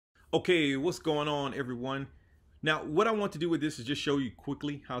Okay, what's going on, everyone? Now, what I want to do with this is just show you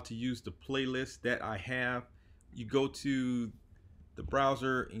quickly how to use the playlist that I have. You go to the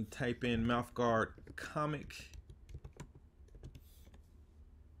browser and type in MouthGuardComic.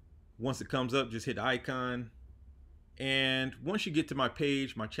 Once it comes up, just hit the icon. And once you get to my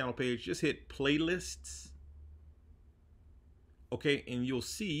page, my channel page, just hit playlists. Okay, and you'll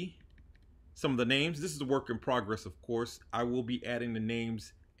see some of the names. This is a work in progress, of course. I will be adding the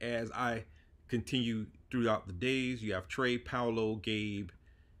names as I continue throughout the days. You have Trey, Paolo, Gabe.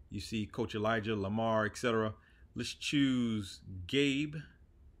 You see Coach Elijah, Lamar, etc. Let's choose Gabe.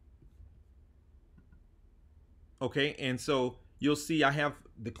 Okay, and so you'll see I have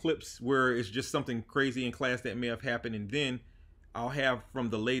the clips where it's just something crazy in class that may have happened, and then I'll have from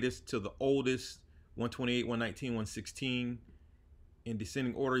the latest to the oldest, 128, 119, 116, in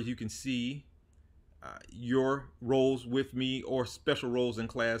descending order. You can see your roles with me or special roles in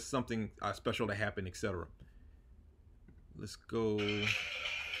class, something special that happened, etc. Let's go,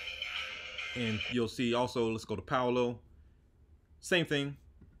 and you'll see also, let's go to Paolo. Same thing.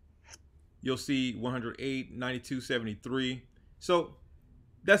 You'll see 108, 92, 73. So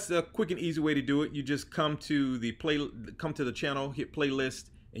that's a quick and easy way to do it. You just come to the channel, hit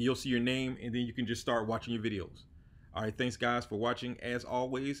playlist, and you'll see your name, and then you can just start watching your videos. All right, thanks guys for watching as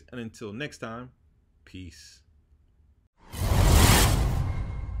always, and until next time, peace.